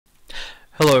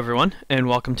Hello everyone, and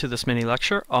welcome to this mini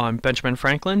lecture on Benjamin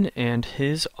Franklin and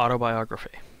his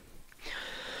autobiography.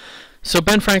 So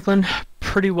Ben Franklin,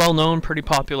 pretty well known, pretty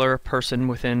popular person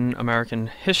within American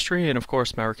history and of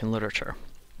course American literature.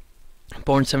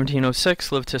 Born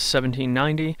 1706, lived to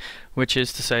 1790, which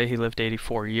is to say he lived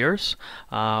 84 years,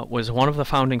 was one of the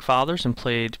founding fathers and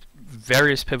played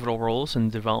various pivotal roles in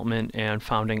development and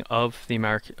founding of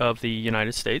the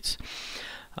United States,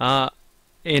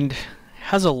 and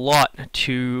has a lot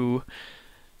to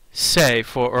say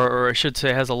or I should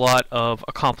say has a lot of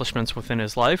accomplishments within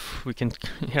his life. We can,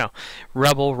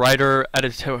 rebel, writer,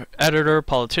 editor,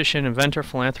 politician, inventor,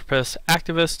 philanthropist,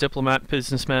 activist, diplomat,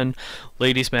 businessman,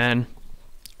 ladies' man,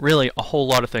 really a whole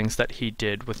lot of things that he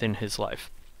did within his life.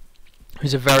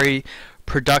 He's a very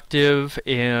productive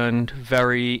and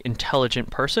very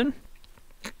intelligent person.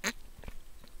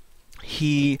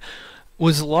 He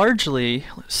was largely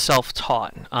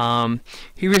self-taught.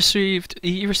 He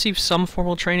received some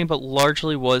formal training, but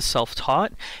largely was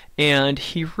self-taught, and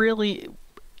he really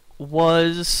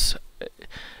was,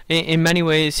 in many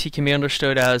ways, he can be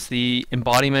understood as the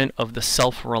embodiment of the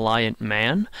self-reliant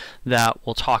man that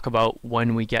we'll talk about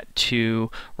when we get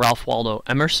to Ralph Waldo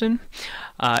Emerson.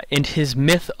 And his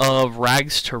myth of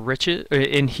rags to riches,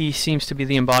 and he seems to be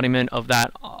the embodiment of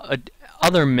that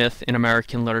other myth in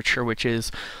American literature, which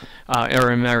is or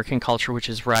American culture, which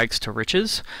is rags to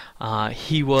riches.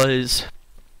 He was,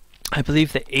 I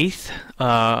believe, the eighth.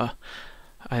 Was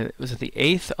it the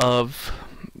eighth of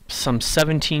some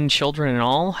 17 children in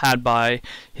all had by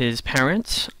his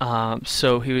parents?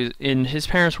 So his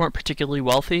parents weren't particularly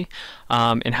wealthy.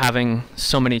 In having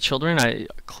so many children, I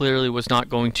clearly was not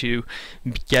going to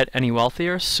get any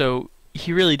wealthier. So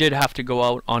he really did have to go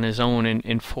out on his own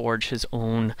and forge his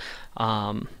own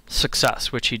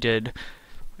success, which he did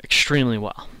extremely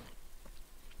well.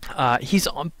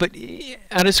 But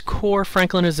at his core,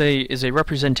 Franklin is a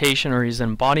representation, or he's an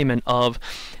embodiment of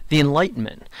the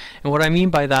Enlightenment. And what I mean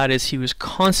by that is he was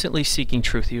constantly seeking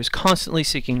truth. He was constantly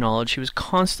seeking knowledge. He was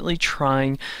constantly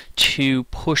trying to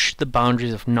push the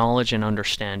boundaries of knowledge and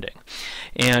understanding.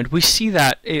 And we see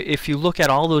that if you look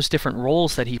at all those different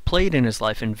roles that he played in his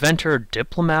life: inventor,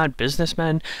 diplomat,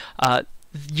 businessman.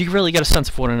 You really get a sense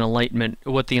of what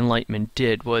the Enlightenment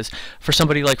did. Was, for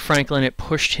somebody like Franklin, it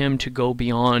pushed him to go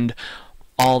beyond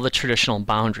all the traditional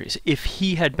boundaries. If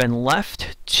he had been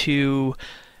left to,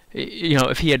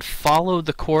 if he had followed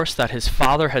the course that his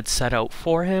father had set out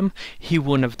for him, he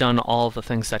wouldn't have done all of the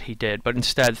things that he did. But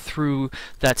instead, through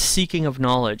that seeking of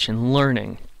knowledge and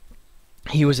learning,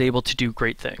 he was able to do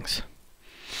great things.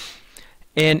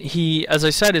 And he, as I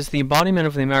said, is the embodiment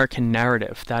of the American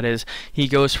narrative. That is, he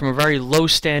goes from a very low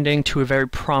standing to a very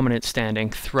prominent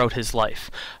standing throughout his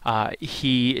life.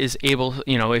 He is able,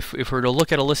 if we were to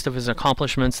look at a list of his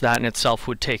accomplishments, that in itself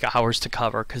would take hours to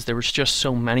cover, because there was just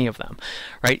so many of them,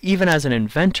 right? Even as an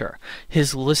inventor,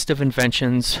 his list of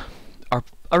inventions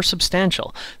are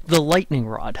substantial. The lightning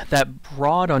rod, that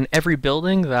rod on every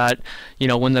building that,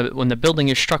 when the building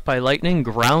is struck by lightning,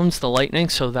 grounds the lightning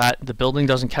so that the building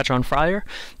doesn't catch on fire,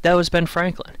 that was Ben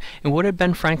Franklin. And what did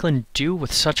Ben Franklin do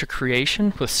with such a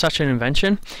creation, with such an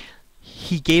invention?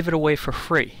 He gave it away for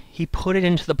free. He put it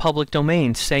into the public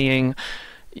domain, saying,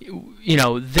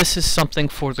 this is something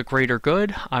for the greater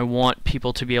good. I want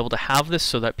people to be able to have this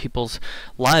so that people's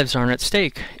lives aren't at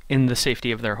stake in the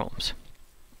safety of their homes.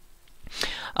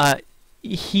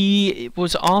 He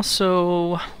was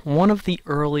also one of the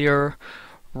earlier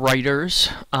writers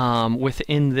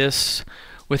within this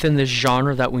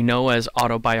genre that we know as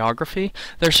autobiography.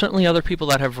 There are certainly other people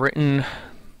that have written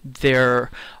their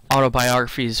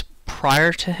autobiographies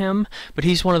prior to him, but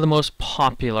he's one of the most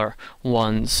popular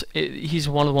ones. He's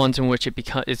one of the ones in which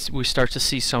we start to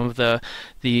see some of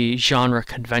the genre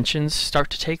conventions start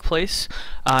to take place,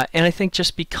 and I think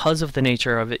just because of the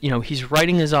nature of it, he's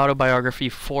writing his autobiography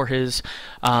for his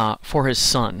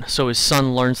son, so his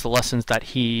son learns the lessons that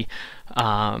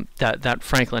that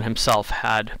Franklin himself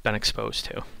had been exposed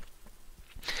to.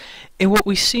 And what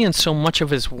we see in so much of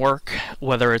his work,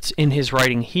 whether it's in his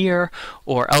writing here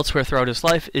or elsewhere throughout his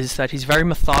life, is that he's very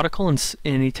methodical and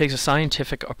he takes a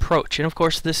scientific approach. And of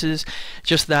course, this is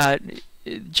just that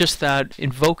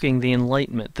invoking the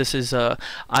Enlightenment. This is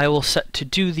I will set to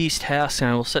do these tasks,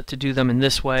 and I will set to do them in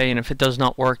this way, and if it does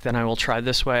not work, then I will try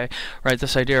this way. Right?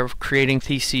 This idea of creating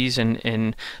theses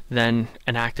and then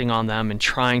enacting on them and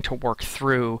trying to work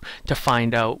through to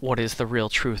find out what is the real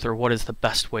truth or what is the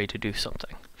best way to do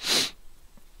something.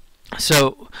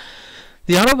 So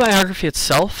the autobiography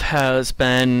itself has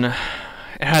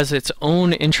its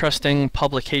own interesting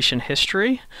publication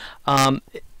history.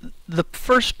 the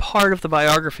first part of the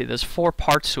biography, there's 4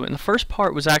 parts to it, and the first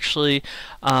part was actually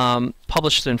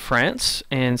published in France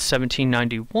in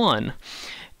 1791,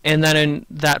 and then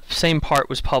that same part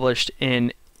was published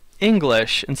in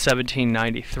English in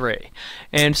 1793.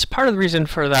 And part of the reason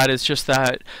for that is just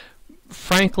that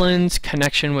Franklin's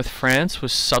connection with France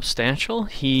was substantial.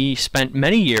 He spent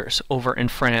many years over in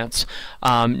France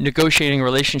negotiating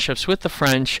relationships with the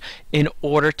French in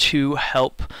order to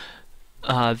help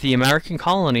the American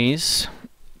colonies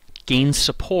gain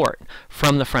support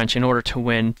from the French in order to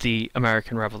win the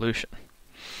American Revolution.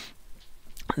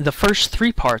 The first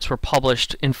 3 parts were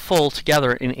published in full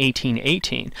together in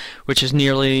 1818, which is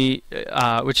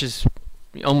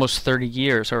almost 30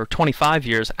 years or 25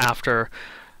 years after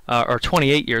or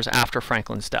 28 years after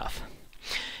Franklin's death.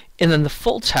 And then the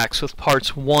full text with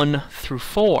parts 1 through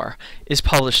 4 is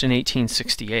published in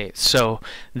 1868. So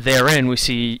therein we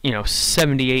see,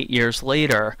 78 years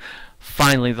later,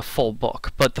 finally the full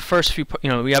book. But the first few,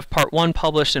 we have part 1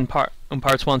 published and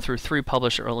parts 1 through 3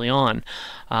 published early on.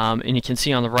 And you can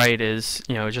see on the right is,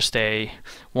 just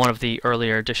one of the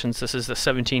earlier editions. This is the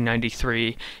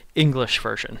 1793 English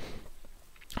version.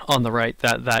 On the right,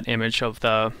 that image of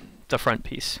the front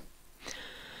piece.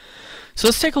 So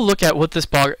let's take a look at what this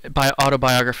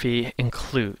autobiography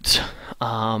includes.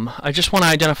 I just want to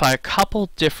identify a couple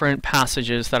different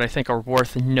passages that I think are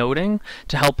worth noting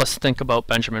to help us think about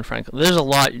Benjamin Franklin. There's a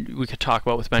lot we could talk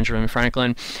about with Benjamin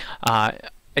Franklin.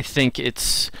 I think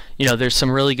it's, there's some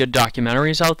really good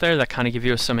documentaries out there that kind of give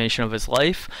you a summation of his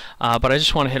life, but I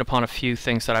just want to hit upon a few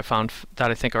things that I found that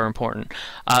I think are important.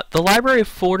 The library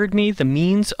afforded me the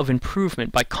means of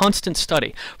improvement by constant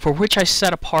study, for which I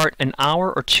set apart an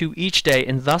hour or 2 each day,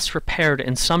 and thus repaired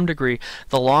in some degree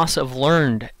the loss of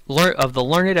the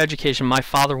learned education my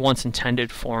father once intended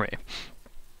for me.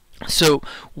 So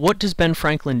what does Ben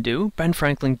Franklin do? Ben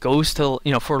Franklin goes to,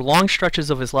 for long stretches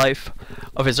of his life,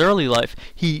 of his early life,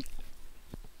 he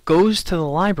goes to the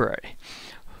library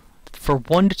for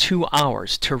 1 to 2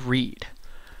 hours to read.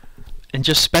 And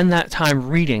just spend that time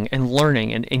reading and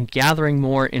learning and gathering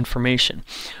more information.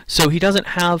 So he doesn't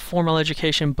have formal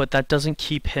education, but that doesn't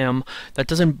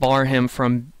bar him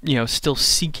from, still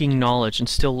seeking knowledge and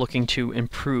still looking to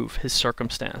improve his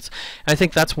circumstance. And I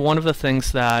think that's one of the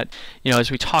things that, as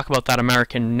we talk about that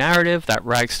American narrative, that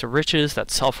rags to riches,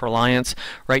 that self-reliance,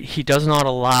 right, he does not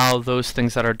allow those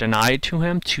things that are denied to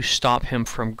him to stop him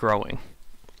from growing.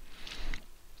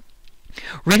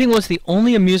 Reading was the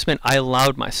only amusement I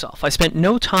allowed myself. I spent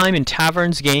no time in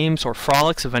taverns, games, or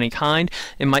frolics of any kind,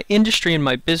 and my industry and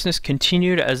my business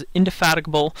continued as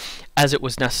indefatigable as it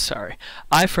was necessary.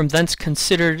 I from thence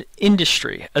considered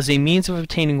industry as a means of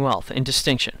obtaining wealth and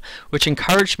distinction, which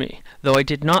encouraged me, though I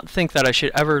did not think that I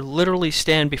should ever literally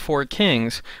stand before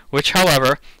kings, which,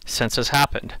 however, since has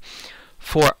happened.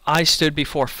 For I stood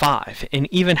before 5, and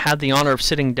even had the honor of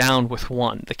sitting down with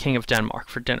one, the King of Denmark,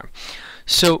 for dinner.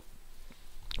 So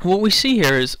what we see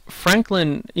here is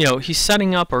Franklin, he's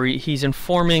setting up, or he's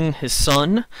informing his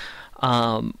son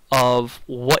of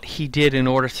what he did in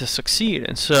order to succeed.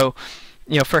 And so,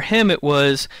 for him it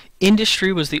was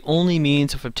industry was the only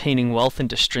means of obtaining wealth and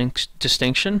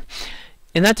distinction.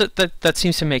 And that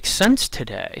seems to make sense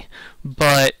today,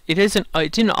 but it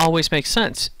didn't always make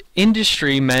sense.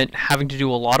 Industry meant having to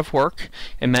do a lot of work.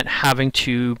 It meant having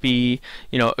to be,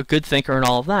 a good thinker and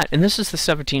all of that. And this is the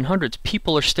 1700s.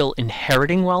 People are still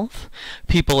inheriting wealth.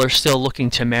 People are still looking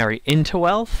to marry into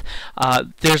wealth.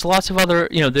 There's lots of other,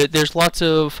 there's lots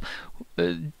of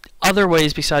other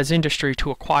ways besides industry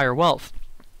to acquire wealth.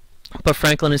 But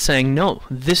Franklin is saying, no,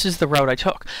 this is the route I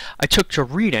took. I took to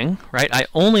reading, right? I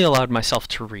only allowed myself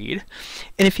to read.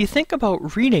 And if you think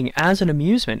about reading as an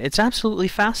amusement, it's absolutely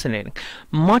fascinating.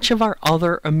 Much of our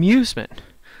other amusement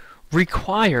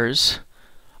requires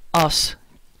us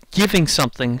giving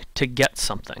something to get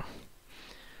something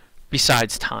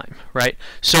besides time, right?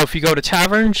 So if you go to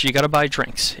taverns, you got to buy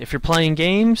drinks. If you're playing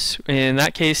games, in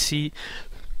that case, or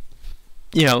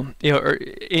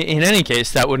in any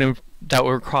case, that would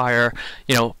require,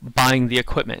 buying the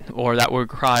equipment, or that would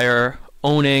require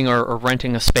owning or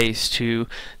renting a space to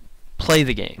play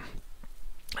the game.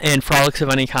 And frolics of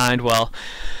any kind, well,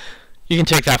 you can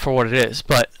take that for what it is.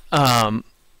 But,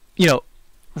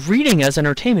 reading as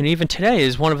entertainment, even today,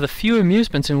 is one of the few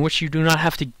amusements in which you do not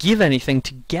have to give anything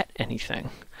to get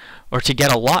anything. Or to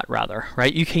get a lot, rather,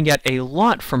 right? You can get a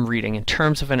lot from reading in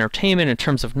terms of entertainment, in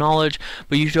terms of knowledge,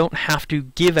 but you don't have to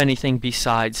give anything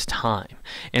besides time.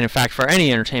 And in fact, for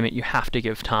any entertainment, you have to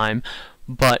give time,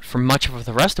 but for much of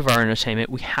the rest of our entertainment,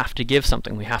 we have to give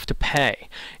something. We have to pay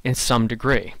in some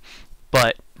degree.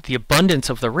 But the abundance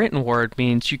of the written word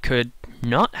means you could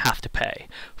not have to pay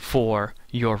for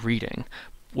your reading,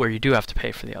 where you do have to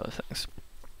pay for the other things.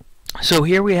 So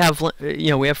here we have,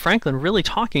 we have Franklin really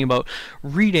talking about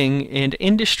reading and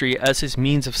industry as his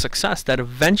means of success that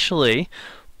eventually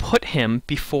put him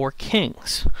before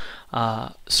kings.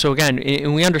 So again,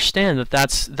 and we understand that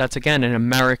that's again an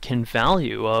American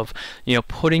value of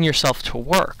putting yourself to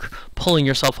work, pulling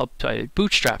yourself up by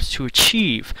bootstraps to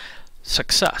achieve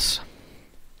success.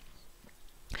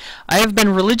 I have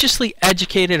been religiously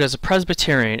educated as a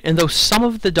Presbyterian, and though some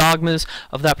of the dogmas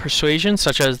of that persuasion,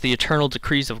 such as the eternal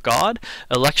decrees of God,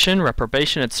 election,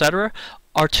 reprobation, etc.,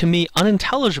 are to me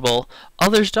unintelligible,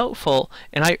 others doubtful,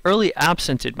 and I early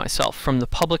absented myself from the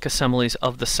public assemblies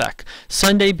of the sect,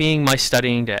 Sunday being my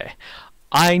studying day.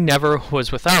 I never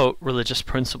was without religious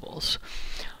principles.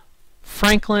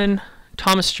 Franklin,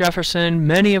 Thomas Jefferson,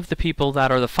 many of the people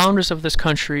that are the founders of this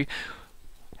country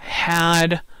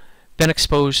had been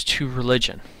exposed to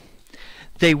religion.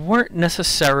 They weren't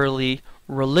necessarily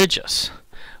religious,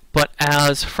 but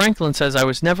as Franklin says, I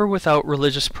was never without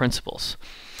religious principles.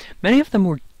 Many of them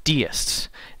were deists,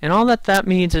 and all that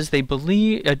means is they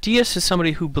believe a deist is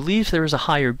somebody who believes there is a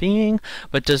higher being,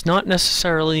 but does not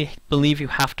necessarily believe you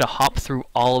have to hop through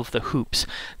all of the hoops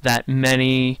that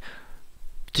many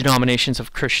denominations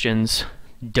of Christians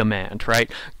demand, right?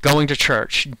 Going to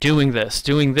church, doing this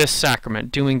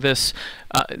sacrament, doing this,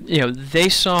 they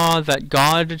saw that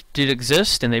God did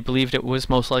exist, and they believed it was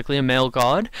most likely a male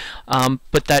God,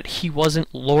 but that he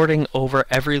wasn't lording over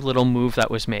every little move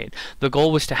that was made. The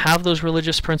goal was to have those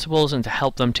religious principles and to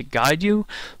help them to guide you,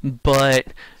 but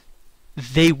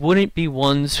they wouldn't be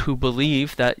ones who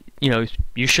believe that,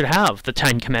 you should have the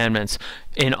 10 Commandments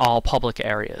in all public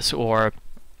areas or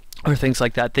things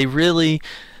like that.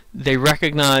 They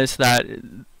recognized that,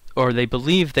 or they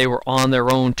believed they were on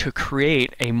their own to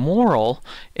create a moral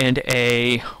and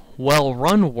a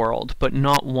well-run world, but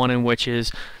not one in which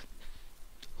is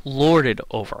lorded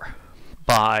over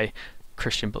by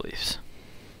Christian beliefs.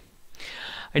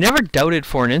 I never doubted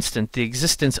for an instant the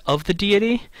existence of the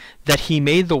deity, that he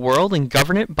made the world and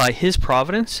governed it by his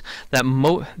providence, that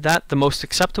the most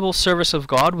acceptable service of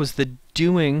God was the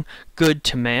doing good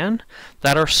to man,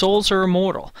 that our souls are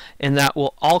immortal, and that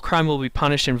all crime will be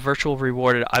punished and virtually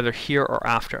rewarded either here or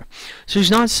after. So he's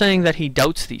not saying that he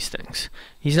doubts these things.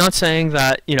 He's not saying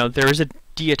that there is a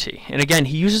deity. And again,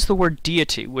 he uses the word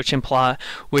deity, which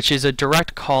is a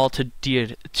direct call to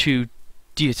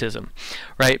deitism,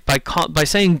 right? By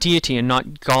saying deity and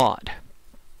not God,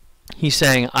 he's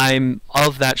saying I'm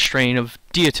of that strain of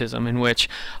deitism in which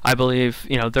I believe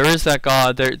there is that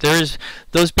God, there is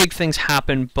those big things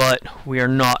happen, but we are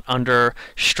not under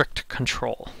strict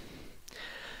control.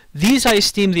 These I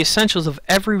esteem the essentials of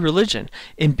every religion,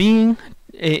 in being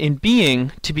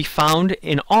to be found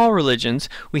in all religions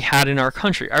we had in our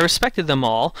country. I respected them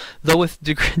all, though with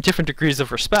different degrees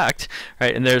of respect,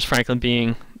 right? And there's Franklin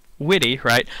being witty,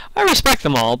 right? I respect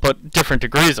them all, but different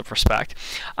degrees of respect.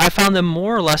 I found them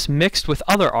more or less mixed with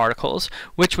other articles,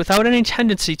 which, without any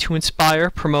tendency to inspire,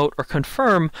 promote, or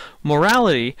confirm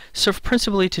morality, serve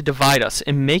principally to divide us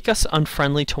and make us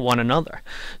unfriendly to one another.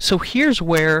 So here's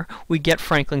where we get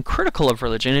Franklin critical of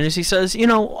religion, and as he says,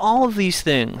 all of these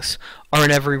things are in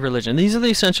every religion. These are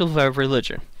the essentials of every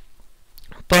religion.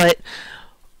 But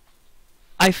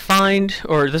I find,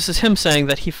 or this is him saying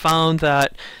that he found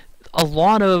that a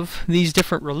lot of these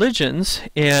different religions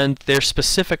and their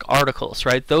specific articles,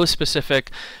 right? Those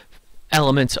specific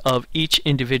elements of each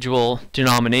individual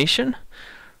denomination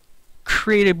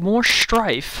created more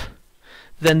strife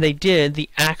than they did the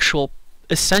actual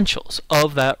essentials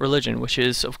of that religion, which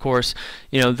is, of course,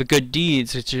 the good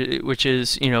deeds, which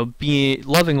is,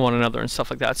 loving one another and stuff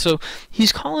like that. So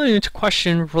he's calling into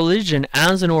question religion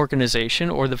as an organization,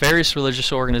 or the various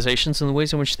religious organizations, and the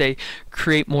ways in which they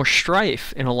create more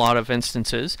strife in a lot of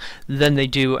instances than they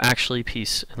do actually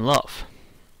peace and love.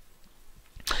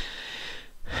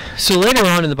 So later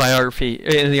on in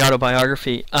the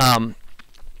autobiography,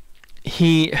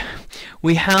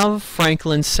 we have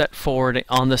Franklin set forward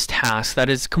on this task that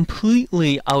is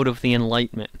completely out of the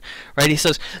Enlightenment, right? He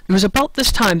says, "It was about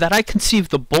this time that I conceived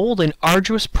the bold and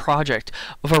arduous project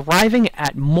of arriving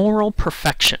at moral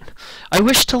perfection. I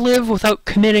wished to live without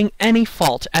committing any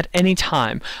fault at any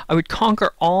time. I would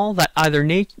conquer all that either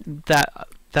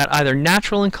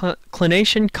natural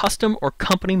inclination, custom, or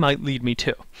company might lead me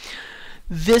to."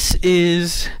 This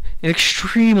is an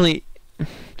extremely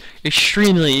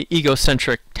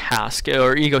egocentric task,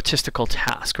 or egotistical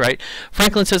task, right?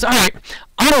 Franklin says, all right,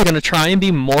 I'm going to try and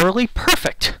be morally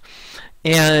perfect.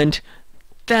 And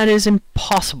that is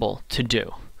impossible to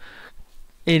do.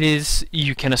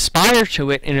 You can aspire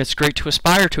to it, and it's great to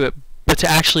aspire to it, but to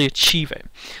actually achieve it.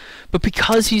 But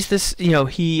because he's this,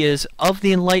 he is of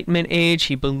the Enlightenment age,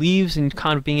 he believes in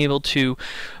kind of being able to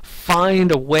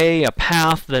find a way, a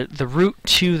path, the route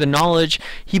to the knowledge.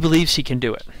 He believes he can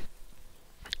do it.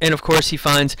 And of course he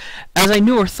finds, as I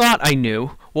knew or thought I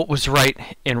knew what was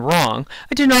right and wrong,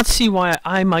 I did not see why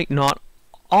I might not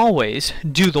always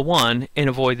do the one and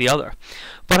avoid the other.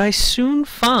 But I soon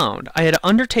found I had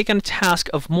undertaken a task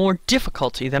of more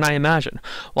difficulty than I imagined.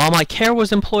 While my care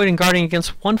was employed in guarding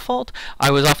against one fault,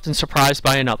 I was often surprised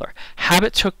by another.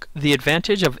 Habit took the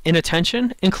advantage of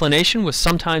inattention. Inclination was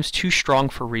sometimes too strong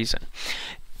for reason.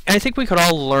 And I think we could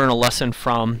all learn a lesson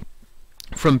from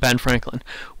Ben Franklin.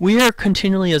 We are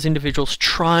continually, as individuals,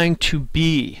 trying to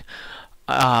be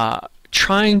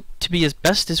as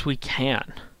best as we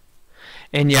can,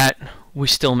 and yet we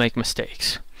still make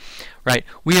mistakes. Right?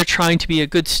 We are trying to be a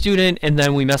good student, and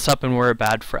then we mess up and we're a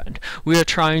bad friend. We are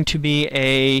trying to be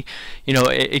a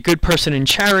good person in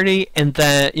charity, and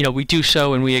then we do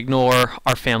so and we ignore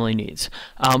our family needs.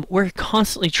 We're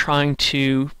constantly trying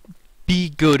to be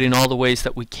good in all the ways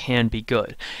that we can be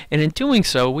good, and in doing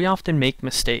so, we often make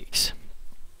mistakes.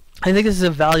 I think this is a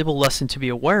valuable lesson to be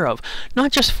aware of,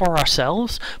 not just for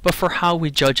ourselves, but for how we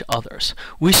judge others.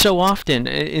 We so often,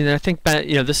 and I think that,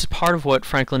 this is part of what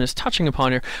Franklin is touching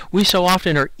upon here, we so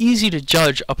often are easy to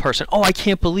judge a person. Oh, I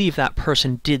can't believe that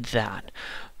person did that.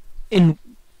 And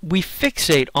we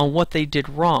fixate on what they did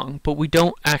wrong, but we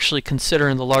don't actually consider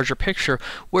in the larger picture,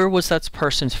 where was that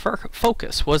person's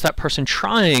focus? Was that person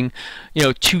trying,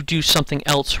 to do something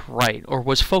else right, or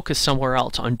was focused somewhere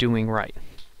else on doing right?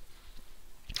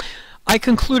 I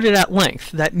concluded at length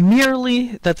that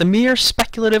the mere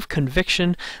speculative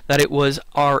conviction that it was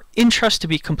our interest to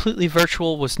be completely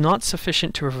virtual was not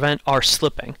sufficient to prevent our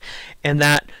slipping, and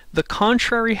that the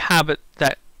contrary habits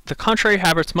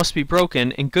must be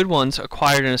broken and good ones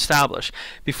acquired and established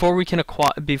before we can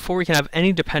have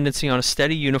any dependency on a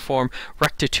steady, uniform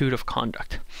rectitude of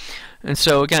conduct. And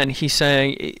so again, he's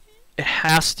saying it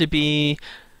has to be.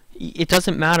 It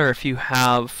doesn't matter if you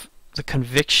have the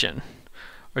conviction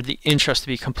or the interest to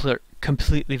be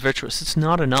completely virtuous. It's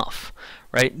not enough,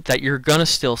 right? That you're gonna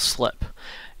still slip,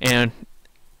 and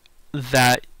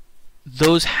that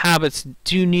those habits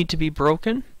do need to be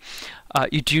broken.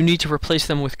 You do need to replace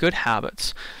them with good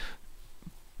habits.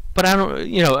 But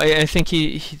I think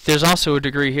there's also a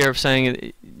degree here of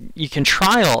saying you can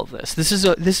try all of this. This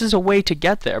is a way to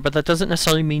get there, but that doesn't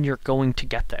necessarily mean you're going to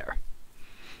get there.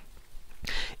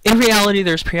 In reality,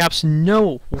 there's perhaps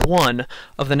no one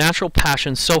of the natural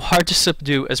passions so hard to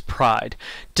subdue as pride.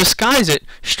 Disguise it,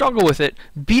 struggle with it,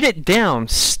 beat it down,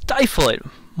 stifle it,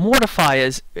 mortify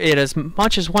it as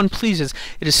much as one pleases,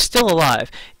 it is still alive,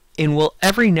 and will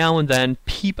every now and then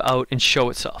peep out and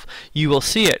show itself. You will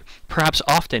see it, perhaps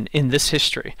often, in this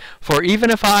history. For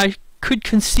even if I could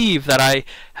conceive that I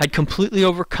had completely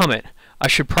overcome it, I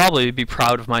should probably be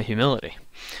proud of my humility.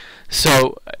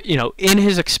 So, in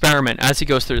his experiment, as he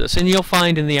goes through this, and you'll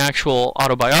find in the actual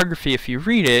autobiography, if you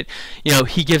read it,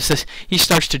 he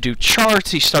starts to do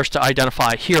charts, he starts to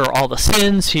identify, here are all the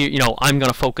sins, I'm going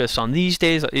to focus on these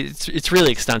days. It's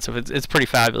really extensive. It's pretty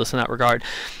fabulous in that regard.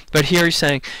 But here he's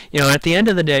saying, at the end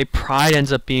of the day, pride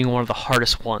ends up being one of the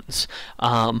hardest ones.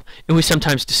 And we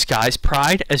sometimes disguise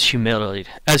pride as humility,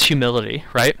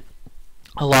 right?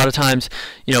 A lot of times,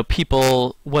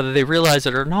 people, whether they realize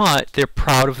it or not, they're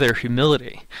proud of their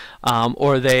humility,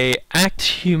 or they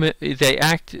act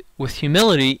with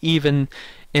humility even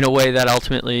in a way that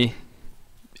ultimately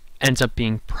ends up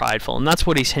being prideful. And that's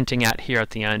what he's hinting at here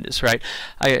at the end. Is right.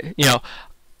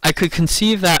 I could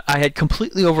conceive that I had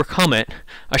completely overcome it.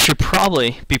 I should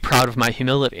probably be proud of my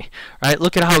humility. Right.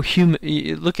 Look at how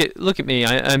look at me.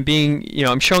 I'm being.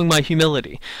 I'm showing my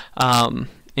humility.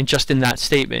 And just in that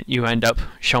statement, you end up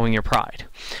showing your pride.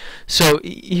 So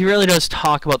he really does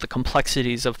talk about the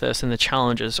complexities of this and the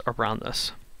challenges around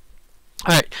this.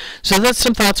 Alright, so that's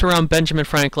some thoughts around Benjamin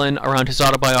Franklin, around his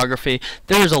autobiography.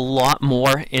 There's a lot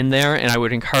more in there, and I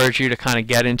would encourage you to kind of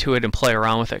get into it and play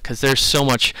around with it, because there's so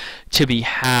much to be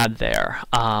had there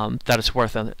that it's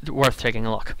worth taking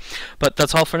a look. But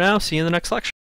that's all for now. See you in the next lecture.